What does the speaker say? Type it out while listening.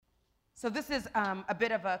So this is a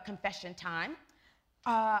bit of a confession time.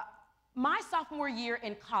 My sophomore year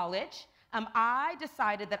in college, I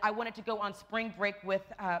decided that I wanted to go on spring break with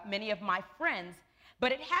many of my friends.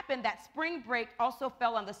 But it happened that spring break also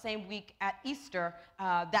fell on the same week at Easter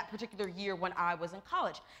that particular year when I was in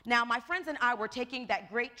college. Now, my friends and I were taking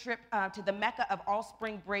that great trip to the mecca of all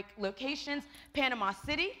spring break locations, Panama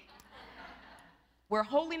City, where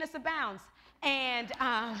holiness abounds. And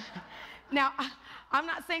now, I'm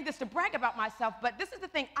not saying this to brag about myself, but this is the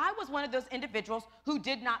thing. I was one of those individuals who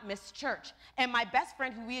did not miss church. And my best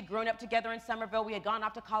friend, who we had grown up together in Somerville, we had gone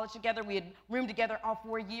off to college together, we had roomed together all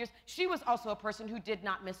 4 years, she was also a person who did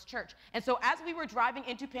not miss church. And so as we were driving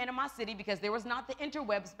into Panama City, because there was not the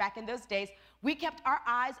interwebs back in those days, we kept our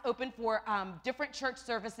eyes open for different church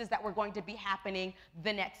services that were going to be happening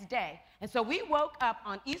the next day. And so we woke up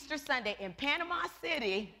on Easter Sunday in Panama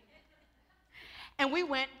City, and we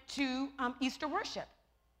went to Easter worship.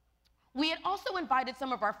 We had also invited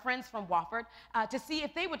some of our friends from Wofford to see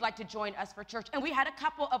if they would like to join us for church. And we had a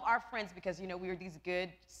couple of our friends, because, you know, we were these good,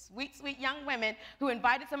 sweet, sweet young women who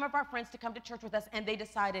invited some of our friends to come to church with us, and they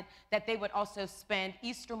decided that they would also spend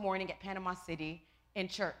Easter morning at Panama City in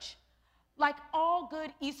church. Like all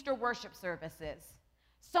good Easter worship services,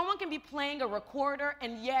 someone can be playing a recorder,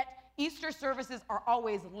 and yet Easter services are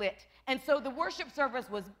always lit. And so the worship service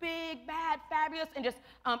was big, bad, fabulous, and just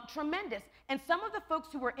tremendous. And some of the folks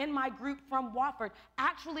who were in my group from Wofford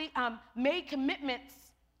actually made commitments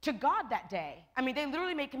to God that day. I mean, they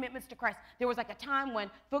literally made commitments to Christ. There was like a time when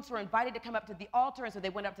folks were invited to come up to the altar, and so they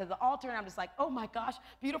went up to the altar, and I'm just like, oh my gosh,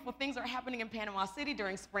 beautiful things are happening in Panama City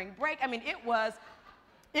during spring break. I mean, it was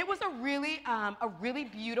a really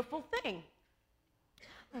beautiful thing.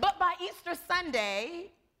 But by Easter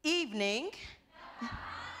Sunday evening,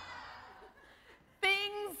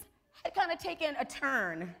 things had kind of taken a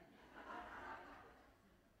turn.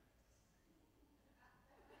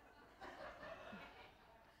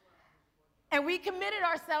 And we committed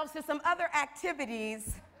ourselves to some other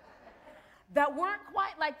activities that weren't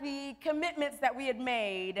quite like the commitments that we had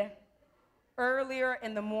made earlier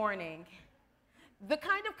in the morning. The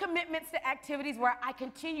kind of commitments to activities where I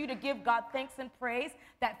continue to give God thanks and praise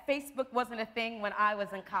that Facebook wasn't a thing when I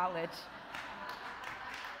was in college.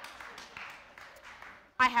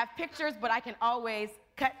 I have pictures, but I can always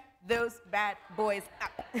cut those bad boys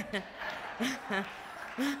out.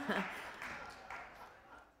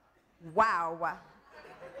 Wow.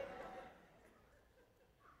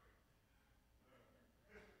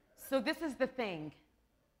 So this is the thing,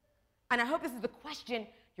 and I hope this is the question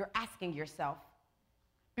you're asking yourself.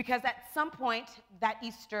 Because at some point that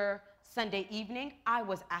Easter Sunday evening, I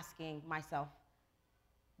was asking myself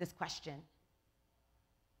this question.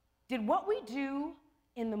 Did what we do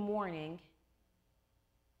in the morning,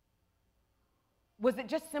 was it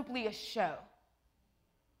just simply a show?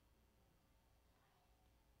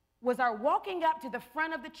 Was our walking up to the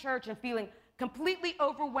front of the church and feeling completely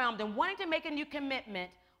overwhelmed and wanting to make a new commitment,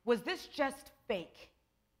 was this just fake?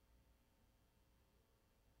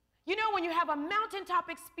 You know, when you have a mountaintop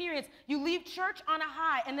experience, you leave church on a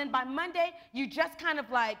high, and then by Monday, you just kind of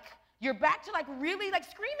like, you're back to like really like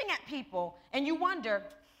screaming at people, and you wonder,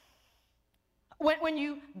 when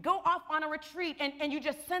you go off on a retreat and you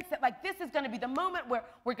just sense that like this is going to be the moment where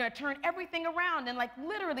we're going to turn everything around, and like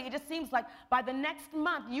literally it just seems like by the next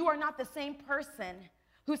month, you are not the same person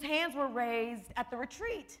whose hands were raised at the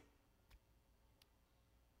retreat.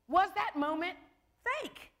 Was that moment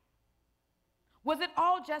fake? Was it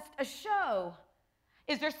all just a show?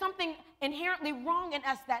 Is there something inherently wrong in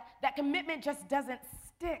us that commitment just doesn't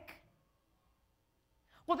stick?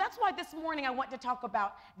 Well, that's why this morning I want to talk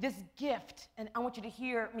about this gift, and I want you to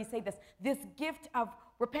hear me say this gift of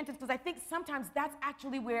repentance, because I think sometimes that's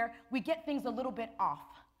actually where we get things a little bit off,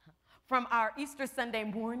 from our Easter Sunday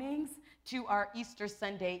mornings to our Easter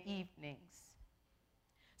Sunday evenings.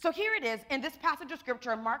 So here it is in this passage of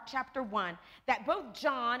scripture, Mark chapter 1, that both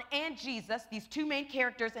John and Jesus, these two main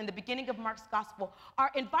characters in the beginning of Mark's gospel, are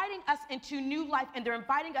inviting us into new life, and they're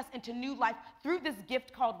inviting us into new life through this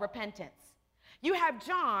gift called repentance. You have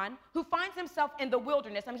John, who finds himself in the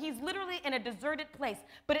wilderness. I mean, he's literally in a deserted place,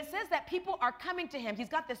 but it says that people are coming to him. He's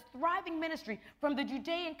got this thriving ministry from the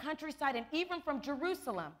Judean countryside and even from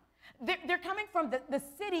Jerusalem. They're coming from the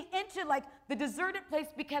city into like the deserted place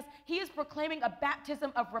because he is proclaiming a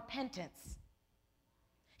baptism of repentance.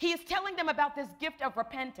 He is telling them about this gift of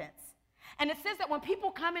repentance. And it says that when people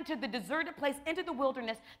come into the deserted place, into the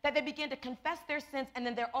wilderness, that they begin to confess their sins, and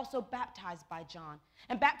then they're also baptized by John.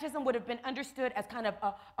 And baptism would have been understood as kind of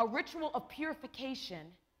a ritual of purification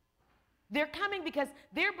They're coming because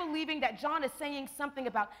they're believing that John is saying something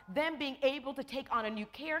about them being able to take on a new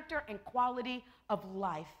character and quality of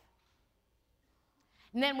life.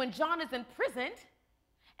 And then when John is imprisoned,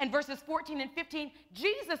 in verses 14 and 15,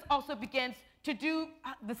 Jesus also begins to do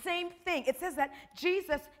the same thing. It says that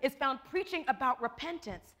Jesus is found preaching about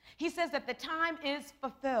repentance. He says that the time is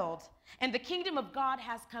fulfilled and the kingdom of God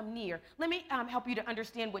has come near. Let me help you to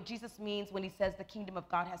understand what Jesus means when he says the kingdom of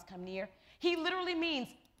God has come near. He literally means,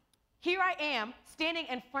 here I am standing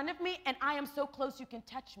in front of me and I am so close you can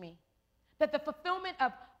touch me. That the fulfillment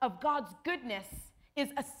of God's goodness is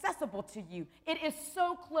accessible to you. It is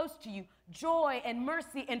so close to you. Joy and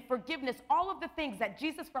mercy and forgiveness, all of the things that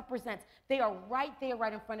Jesus represents, they are right there,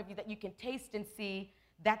 right in front of you, that you can taste and see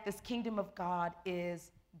that this kingdom of God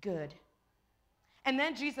is good. And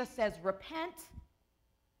then Jesus says, repent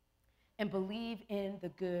and believe in the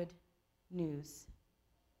good news.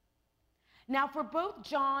 Now, for both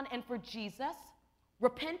John and for Jesus,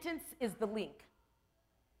 repentance is the link.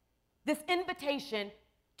 This invitation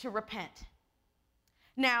to repent.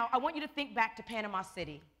 Now, I want you to think back to Panama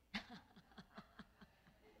City.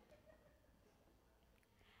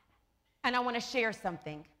 And I want to share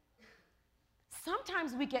something.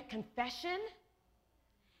 Sometimes we get confession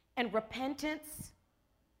and repentance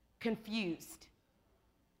confused.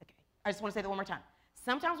 Okay, I just want to say that one more time.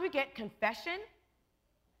 Sometimes we get confession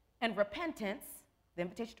and repentance, the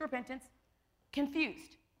invitation to repentance,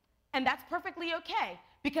 confused. And that's perfectly okay,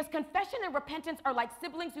 because confession and repentance are like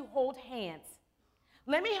siblings who hold hands.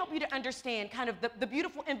 Let me help you to understand kind of the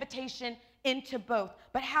beautiful invitation into both,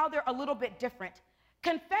 but how they're a little bit different.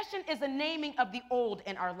 Confession is a naming of the old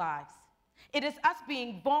in our lives. It is us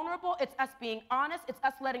being vulnerable. It's us being honest. It's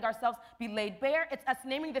us letting ourselves be laid bare. It's us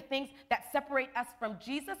naming the things that separate us from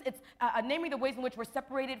Jesus. It's naming the ways in which we're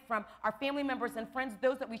separated from our family members and friends,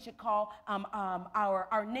 those that we should call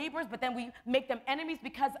our neighbors, but then we make them enemies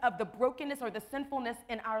because of the brokenness or the sinfulness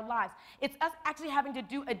in our lives. It's us actually having to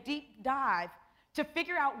do a deep dive to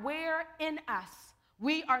figure out where in us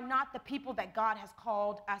we are not the people that God has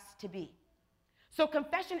called us to be. So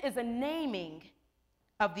confession is a naming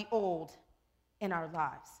of the old in our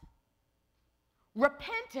lives.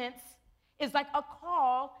 Repentance is like a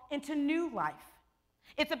call into new life.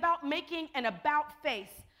 It's about making an about face.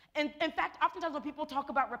 And in fact, oftentimes when people talk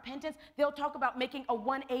about repentance, they'll talk about making a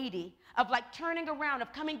 180, of like turning around,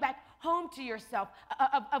 of coming back home to yourself,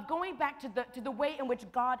 of going back to the way in which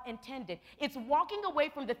God intended. It's walking away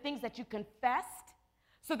from the things that you confessed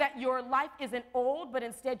so that your life isn't old, but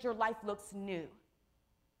instead your life looks new.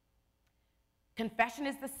 Confession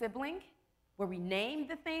is the sibling where we name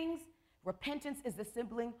the things. Repentance is the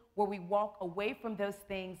sibling where we walk away from those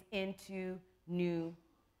things into new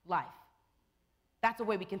life. That's a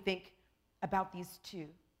way we can think about these two.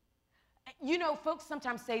 You know, folks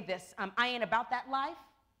sometimes say this, I ain't about that life.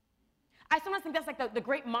 I sometimes think that's like the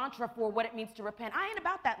great mantra for what it means to repent. I ain't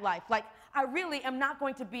about that life. Like, I really am not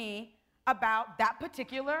going to be about that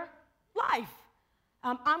particular life.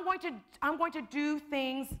 I'm going to do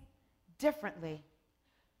things differently.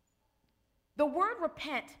 The word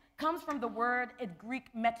repent comes from the word in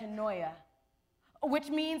Greek metanoia, which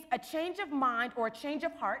means a change of mind or a change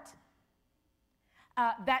of heart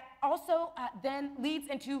that also then leads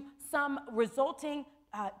into some resulting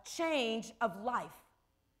change of life.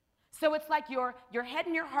 So it's like your head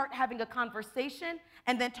and your heart having a conversation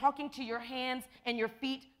and then talking to your hands and your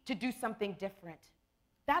feet to do something different.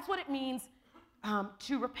 That's what it means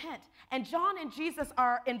to repent. And John and Jesus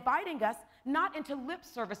are inviting us not into lip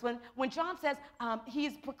service. When John says he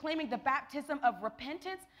is proclaiming the baptism of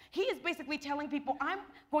repentance, he is basically telling people, I'm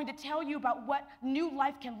going to tell you about what new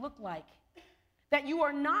life can look like. That you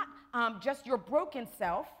are not just your broken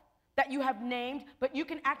self that you have named, but you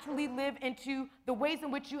can actually live into the ways in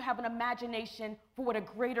which you have an imagination for what a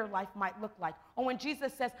greater life might look like. Or when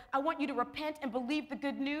Jesus says, I want you to repent and believe the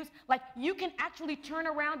good news, like you can actually turn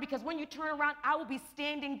around, because when you turn around, I will be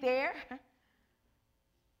standing there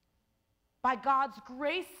by God's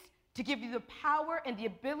grace to give you the power and the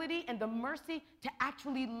ability and the mercy to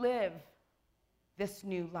actually live this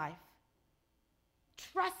new life.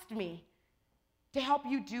 Trust me to help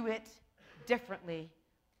you do it differently,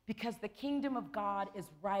 because the kingdom of God is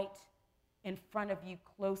right in front of you,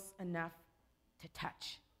 close enough to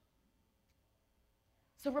touch.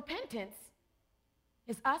 So repentance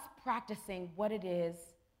is us practicing what it is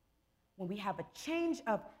when we have a change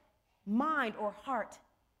of mind or heart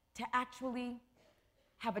to actually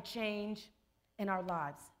have a change in our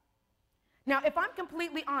lives. Now, if I'm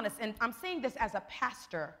completely honest, and I'm saying this as a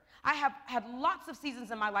pastor, I have had lots of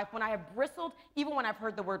seasons in my life when I have bristled even when I've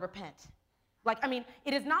heard the word repent. Like, I mean,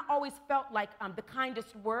 it has not always felt like the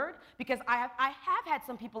kindest word, because I have had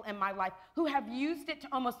some people in my life who have used it to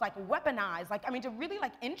almost like weaponize, like, I mean, to really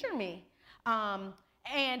like injure me.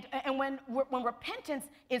 And when repentance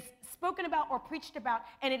is spoken about or preached about,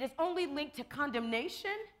 and it is only linked to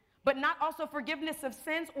condemnation, but not also forgiveness of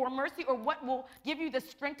sins or mercy or what will give you the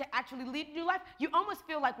strength to actually lead a new life, you almost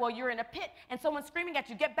feel like, well, you're in a pit and someone's screaming at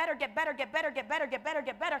you, get better, get better, get better, get better, get better,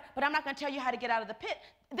 get better, but I'm not going to tell you how to get out of the pit.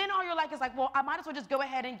 Then all your life is like, well, I might as well just go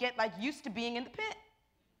ahead and get like used to being in the pit.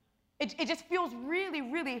 It just feels really,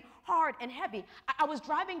 really hard and heavy. I was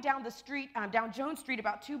driving down the street, down Jones Street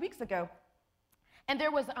about 2 weeks ago, and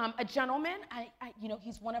there was a gentleman, you know,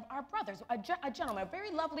 he's one of our brothers, a gentleman, a very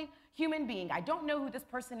lovely human being. I don't know who this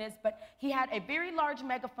person is, but he had a very large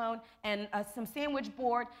megaphone and some sandwich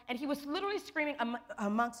board, and he was literally screaming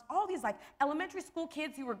amongst all these like elementary school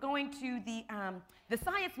kids who were going to the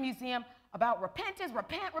science museum about repentance,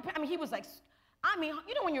 repent. I mean, he was like, I mean,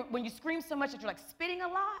 you know when you scream so much that you're like spitting a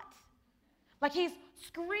lot? Like he's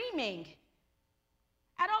screaming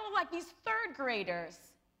at all of like these third graders.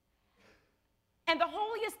 And the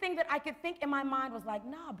holiest thing that I could think in my mind was like,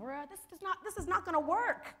 nah, bruh, this is not gonna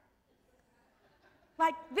work.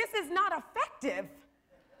 Like, this is not effective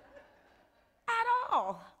at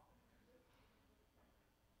all.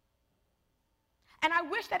 And I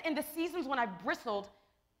wish that in the seasons when I've bristled,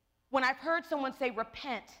 when I've heard someone say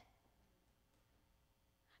repent,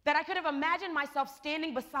 that I could have imagined myself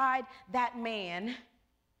standing beside that man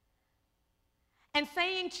and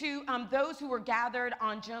saying to those who were gathered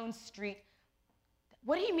on Jones Street,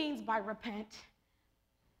 what he means by repent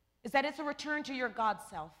is that it's a return to your God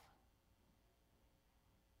self,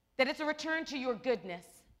 that it's a return to your goodness,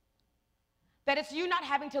 that it's you not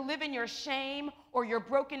having to live in your shame or your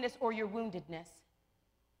brokenness or your woundedness.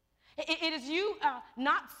 It is you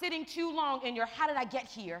not sitting too long in your how did I get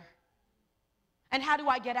here and how do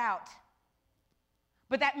I get out,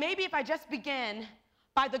 but that maybe if I just begin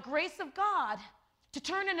by the grace of God to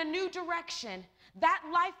turn in a new direction, that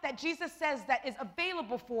life that Jesus says that is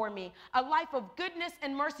available for me, a life of goodness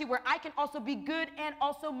and mercy where I can also be good and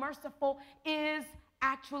also merciful, is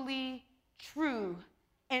actually true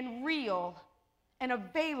and real and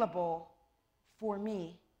available for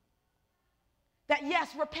me. That yes,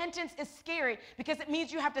 repentance is scary because it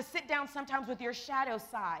means you have to sit down sometimes with your shadow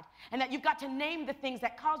side, and that you've got to name the things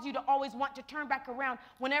that cause you to always want to turn back around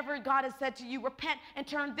whenever God has said to you, repent and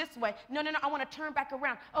turn this way. No, I want to turn back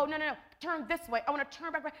around. Oh, no, turn this way. I want to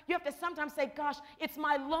turn back around. You have to sometimes say, gosh, it's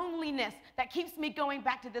my loneliness that keeps me going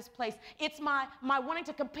back to this place. It's my wanting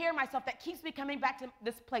to compare myself that keeps me coming back to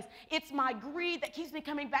this place. It's my greed that keeps me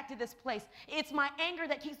coming back to this place. It's my anger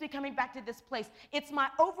that keeps me coming back to this place. It's my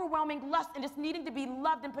overwhelming lust and just needing to be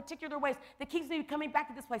loved in particular ways that keeps me coming back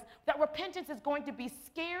to this place. That repentance is going to be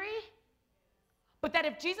scary, but that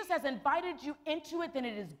if Jesus has invited you into it, then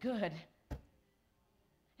it is good.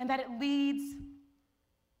 And that it leads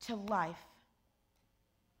to life.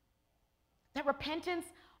 That repentance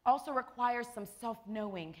also requires some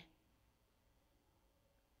self-knowing.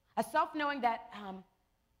 A self-knowing that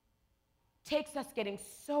takes us getting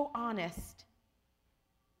so honest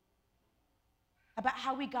about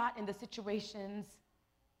how we got in the situations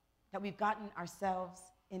that we've gotten ourselves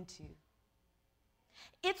into.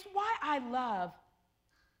 It's why I love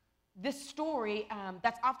this story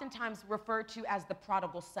that's oftentimes referred to as the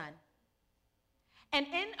prodigal son. And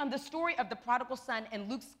in the story of the prodigal son in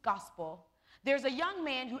Luke's gospel, there's a young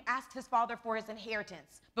man who asks his father for his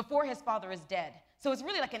inheritance before his father is dead. So it's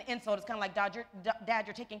really like an insult. It's kind of like, Dad,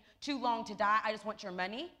 you're taking too long to die. I just want your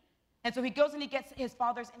money. And so he goes and he gets his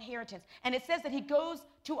father's inheritance. And it says that he goes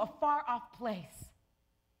to a far-off place.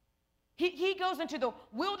 He goes into the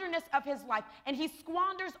wilderness of his life, and he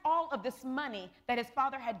squanders all of this money that his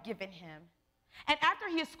father had given him. And after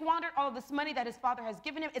he has squandered all of this money that his father has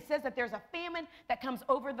given him, it says that there's a famine that comes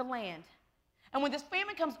over the land. And when this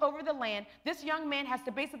famine comes over the land, this young man has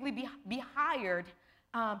to basically be hired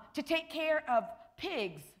to take care of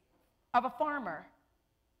pigs of a farmer.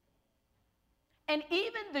 And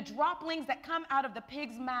even the droppings that come out of the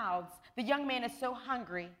pigs' mouths, the young man is so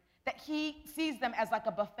hungry that he sees them as like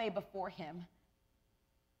a buffet before him.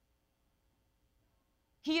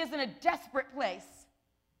 He is in a desperate place.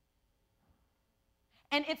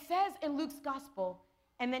 And it says in Luke's gospel,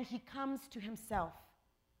 and then he comes to himself.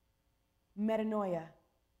 Metanoia,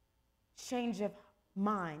 change of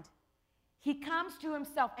mind. He comes to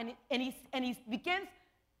himself and he begins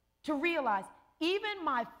to realize, even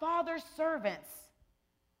my father's servants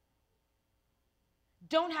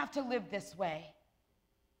don't have to live this way.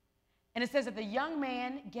 And it says that the young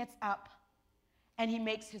man gets up and he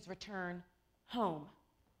makes his return home.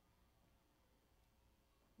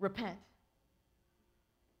 repent.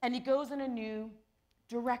 And he goes in a new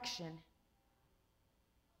direction.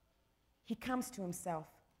 He comes to himself.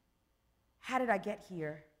 How did I get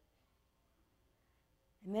here?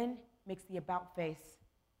 And then makes the about face.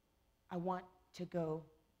 I want to go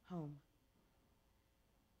home.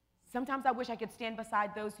 Sometimes I wish I could stand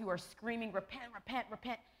beside those who are screaming, repent, repent,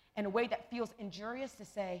 repent, in a way that feels injurious, to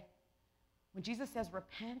say, when Jesus says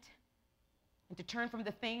repent and to turn from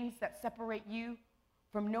the things that separate you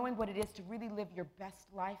from knowing what it is to really live your best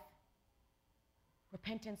life,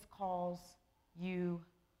 repentance calls you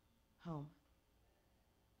home.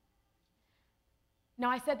 Now,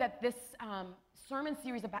 I said that this sermon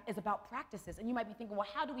series is about practices, and you might be thinking, well,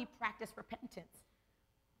 how do we practice repentance?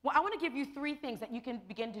 Well, I want to give you 3 things that you can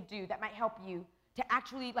begin to do that might help you to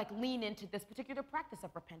actually lean into this particular practice of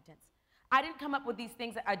repentance. I didn't come up with these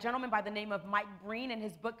things. A gentleman by the name of Mike Breen, in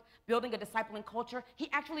his book, Building a Discipling Culture, he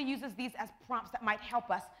actually uses these as prompts that might help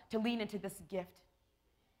us to lean into this gift.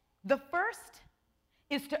 The first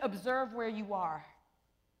is to observe where you are,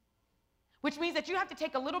 which means that you have to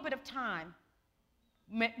take a little bit of time,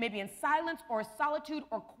 maybe in silence or solitude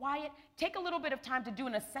or quiet, take a little bit of time to do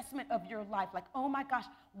an assessment of your life. Like, oh my gosh,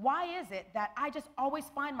 why is it that I just always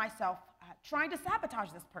find myself trying to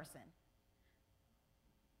sabotage this person?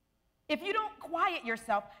 If you don't quiet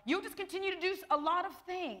yourself, you'll just continue to do a lot of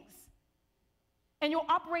things. And you'll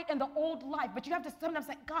operate in the old life. But you have to sometimes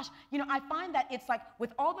say, gosh, I find that it's like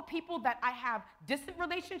with all the people that I have distant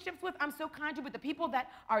relationships with, I'm so kind to. With the people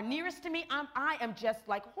that are nearest to me, I am just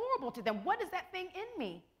horrible to them. What is that thing in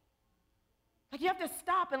me? You have to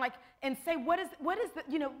stop and say, what is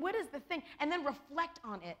the thing? And then reflect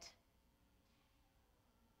on it.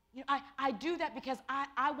 I do that because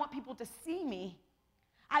I want people to see me.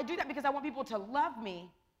 I do that because I want people to love me.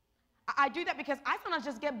 I do that because I sometimes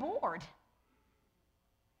just get bored.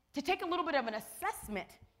 To take a little bit of an assessment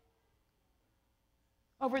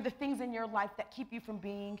over the things in your life that keep you from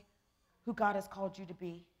being who God has called you to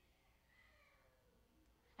be.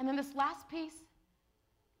 And then this last piece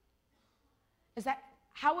is that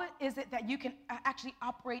how is it that you can actually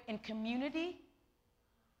operate in community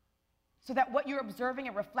so that what you're observing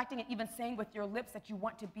and reflecting and even saying with your lips that you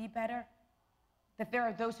want to be better, that there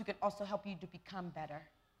are those who can also help you to become better.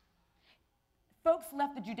 Folks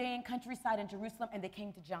left the Judean countryside in Jerusalem and they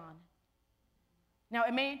came to John. Now,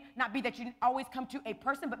 it may not be that you always come to a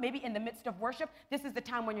person, but maybe in the midst of worship, this is the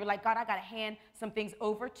time when you're like, God, I got to hand some things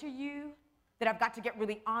over to you, that I've got to get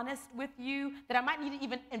really honest with you, that I might need to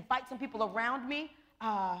even invite some people around me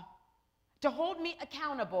to hold me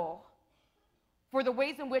accountable for the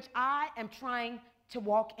ways in which I am trying to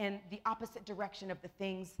walk in the opposite direction of the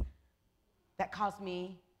things that cause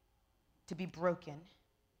me to be broken.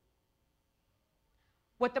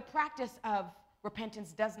 What the practice of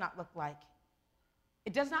repentance does not look like.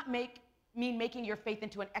 It does not mean making your faith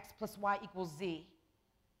into an X plus Y equals Z.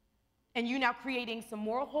 And you now creating some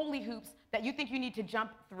moral holy hoops that you think you need to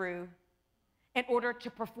jump through in order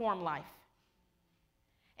to perform life.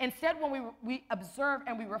 Instead, when we observe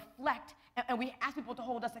and we reflect and we ask people to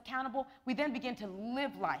hold us accountable, we then begin to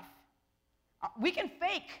live life. We can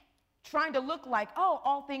fake trying to look like, oh,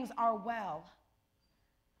 all things are well.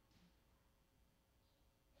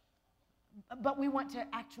 But we want to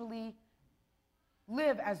actually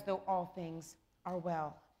live as though all things are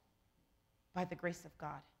well by the grace of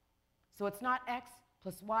God. So it's not X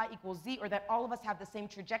plus Y equals Z, or that all of us have the same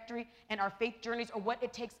trajectory in our faith journeys, or what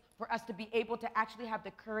it takes for us to be able to actually have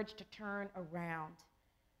the courage to turn around.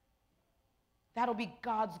 That'll be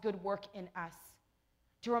God's good work in us,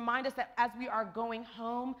 to remind us that as we are going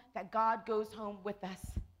home, that God goes home with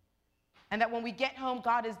us. And that when we get home,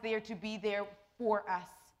 God is there to be there for us.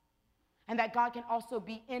 And that God can also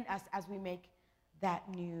be in us as we make that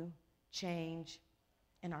new change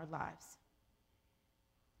in our lives.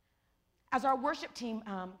 As our worship team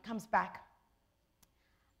comes back,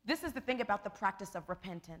 this is the thing about the practice of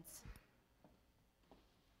repentance.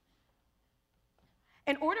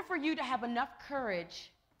 In order for you to have enough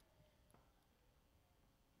courage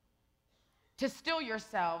to still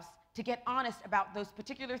yourselves, to get honest about those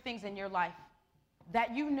particular things in your life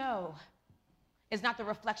that you know is not the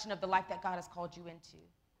reflection of the life that God has called you into.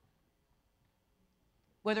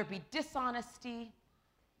 Whether it be dishonesty,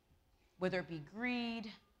 whether it be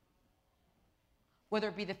greed, whether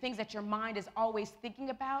it be the things that your mind is always thinking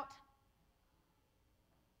about.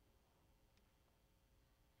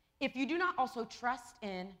 If you do not also trust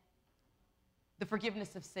in the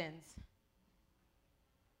forgiveness of sins,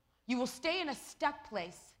 you will stay in a stuck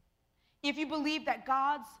place if you believe that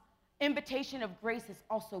God's invitation of grace is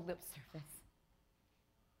also lip service.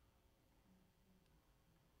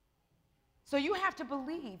 So you have to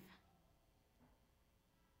believe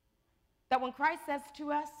that when Christ says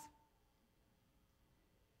to us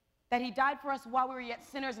that he died for us while we were yet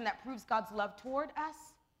sinners, and that proves God's love toward us,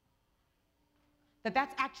 that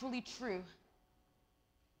that's actually true.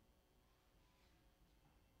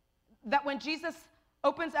 That when Jesus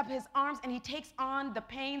opens up his arms and he takes on the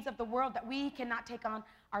pains of the world that we cannot take on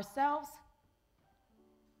ourselves,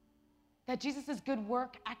 that Jesus' good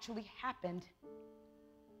work actually happened.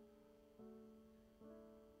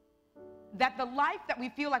 That the life that we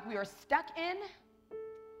feel like we are stuck in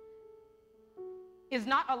is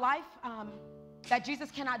not a life that Jesus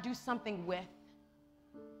cannot do something with.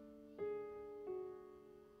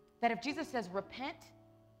 That if Jesus says repent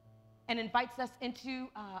and invites us into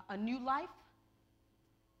a new life,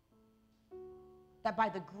 that by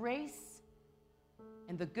the grace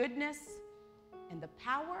and the goodness and the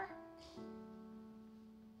power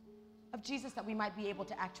of Jesus, that we might be able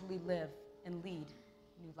to actually live and lead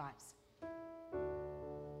new lives.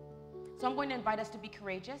 So I'm going to invite us to be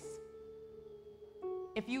courageous.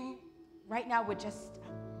 If you right now would just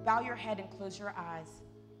bow your head and close your eyes.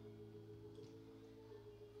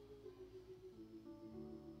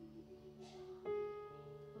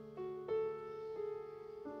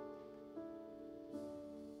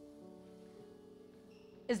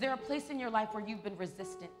 Is there a place in your life where you've been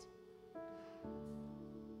resistant?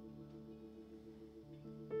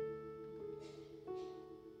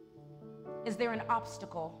 Is there an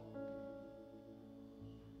obstacle?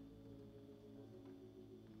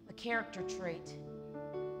 A character trait?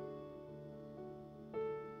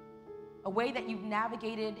 A way that you've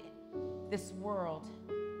navigated this world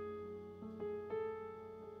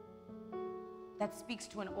that speaks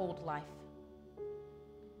to an old life?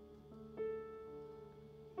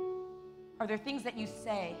 Are there things that you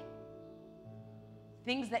say,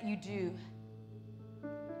 things that you do,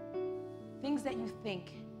 things that you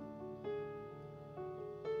think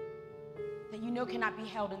that you know cannot be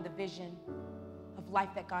held in the vision of life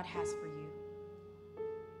that God has for you?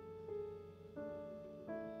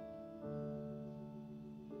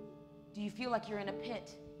 Do you feel like you're in a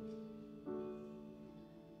pit?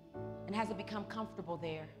 And has it become comfortable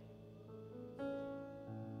there?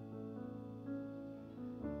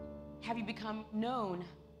 Have you become known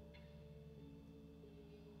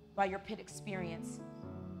by your pit experience?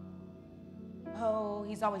 Oh,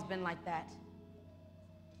 he's always been like that.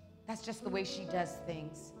 That's just the way she does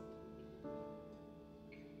things.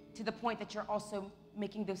 To the point that you're also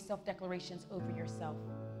making those self-declarations over yourself.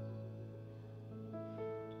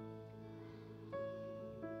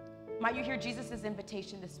 Might you hear Jesus'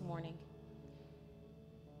 invitation this morning?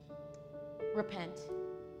 Repent.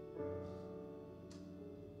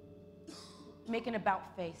 Make an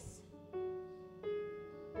about face.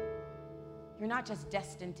 You're not just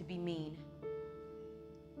destined to be mean.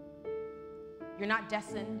 You're not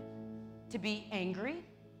destined to be angry.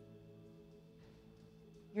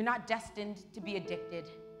 You're not destined to be addicted.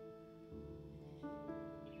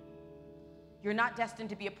 You're not destined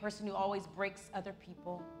to be a person who always breaks other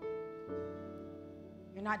people.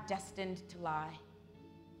 You're not destined to lie.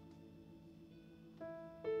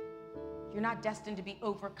 You're not destined to be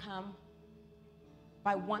overcome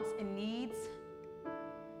by wants and needs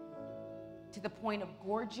to the point of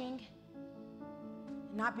gorging,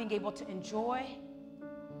 not being able to enjoy,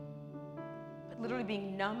 but literally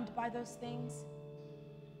being numbed by those things.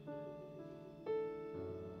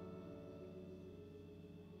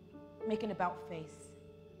 Make an about face.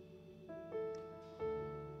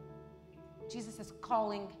 Jesus is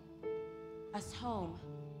calling us home.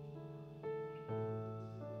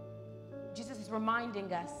 Jesus is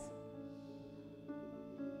reminding us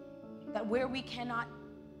that where we cannot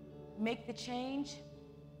make the change,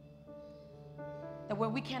 that where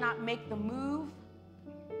we cannot make the move,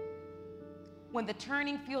 when the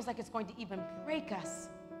turning feels like it's going to even break us,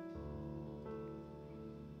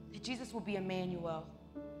 that Jesus will be Emmanuel,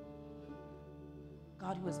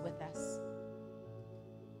 God who is with us.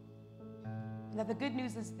 And that the good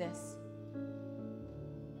news is this,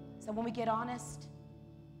 so when we get honest,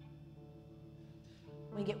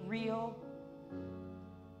 when we get real,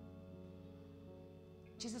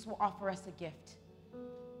 Jesus will offer us a gift.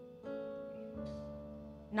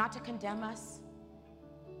 Not to condemn us,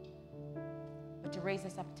 but to raise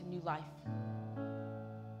us up to new life.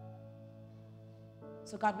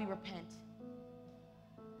 So God, we repent.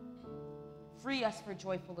 Free us for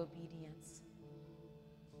joyful obedience,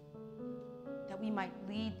 that we might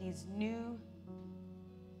lead these new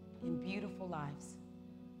and beautiful lives.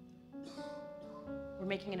 We're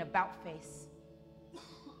making an about face.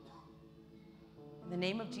 In the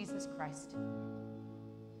name of Jesus Christ,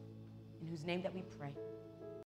 in whose name that we pray.